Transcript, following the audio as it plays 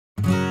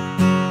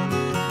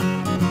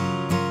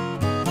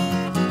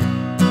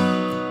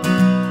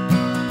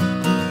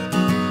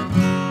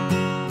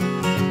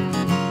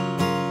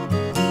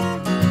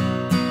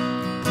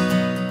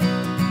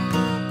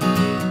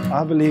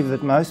I believe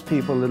that most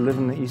people that live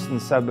in the eastern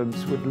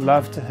suburbs would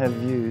love to have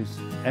views,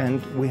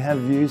 and we have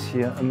views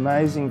here,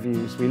 amazing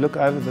views. We look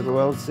over the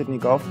Royal Sydney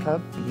Golf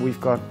Club, we've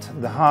got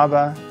the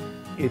harbour.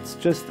 It's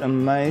just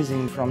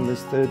amazing from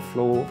this third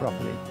floor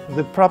property.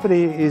 The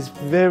property is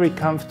very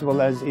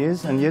comfortable as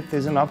is, and yet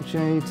there's an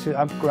opportunity to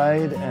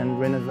upgrade and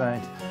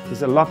renovate.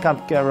 There's a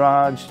lock-up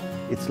garage,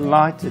 it's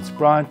light, it's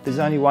bright, there's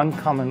only one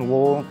common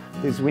wall,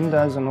 there's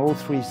windows on all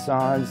three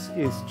sides.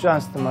 It's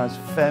just the most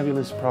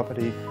fabulous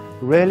property.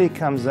 Rarely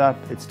comes up,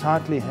 it's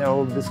tightly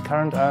held. This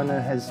current owner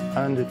has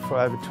owned it for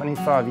over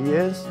 25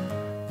 years.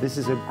 This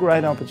is a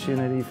great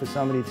opportunity for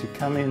somebody to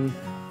come in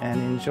and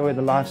enjoy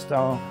the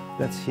lifestyle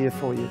that's here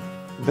for you.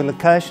 The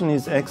location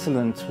is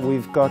excellent.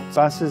 We've got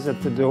buses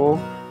at the door,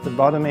 the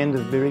bottom end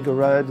of Birriga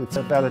Road. It's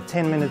about a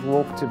 10-minute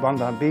walk to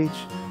Bondi Beach,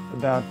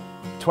 about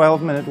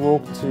 12-minute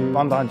walk to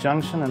Bondi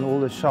Junction and all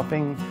the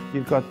shopping.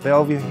 You've got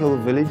Bellevue Hill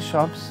Village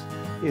shops.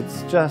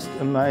 It's just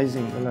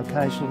amazing. The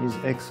location is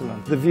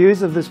excellent. The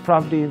views of this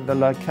property, the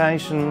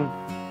location,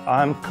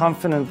 I'm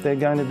confident there are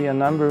going to be a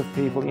number of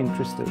people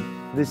interested.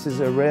 This is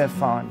a rare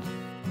find.